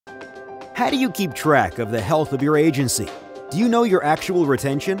How do you keep track of the health of your agency? Do you know your actual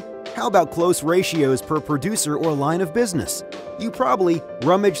retention? How about close ratios per producer or line of business? You probably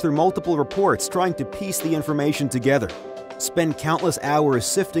rummage through multiple reports trying to piece the information together. Spend countless hours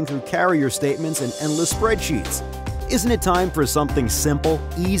sifting through carrier statements and endless spreadsheets. Isn't it time for something simple,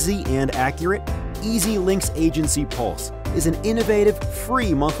 easy, and accurate? EZLynx Agency Pulse is an innovative,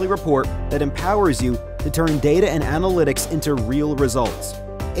 free monthly report that empowers you to turn data and analytics into real results.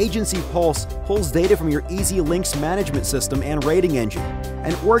 Agency Pulse pulls data from your EZLynx management system and rating engine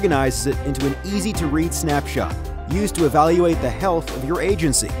and organizes it into an easy-to-read snapshot used to evaluate the health of your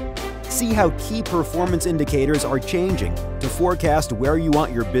agency. See how key performance indicators are changing to forecast where you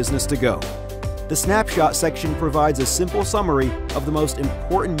want your business to go. The snapshot section provides a simple summary of the most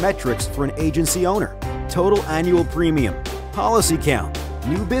important metrics for an agency owner: total annual premium, policy count,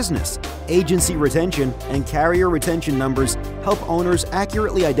 new business, agency retention, and carrier retention numbers help owners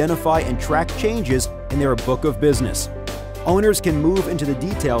accurately identify and track changes in their book of business. Owners can move into the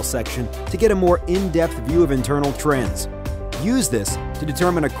details section to get a more in-depth view of internal trends. Use this to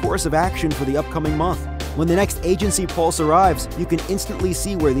determine a course of action for the upcoming month. When the next Agency Pulse arrives, you can instantly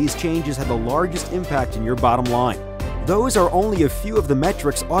see where these changes have the largest impact in your bottom line. Those are only a few of the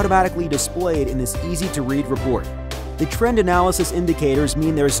metrics automatically displayed in this easy-to-read report. The trend analysis indicators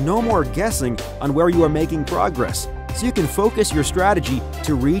mean there's no more guessing on where you are making progress, so you can focus your strategy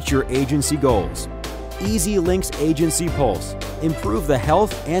to reach your agency goals. EZLynx Agency Pulse. Improve the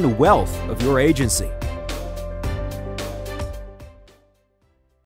health and wealth of your agency.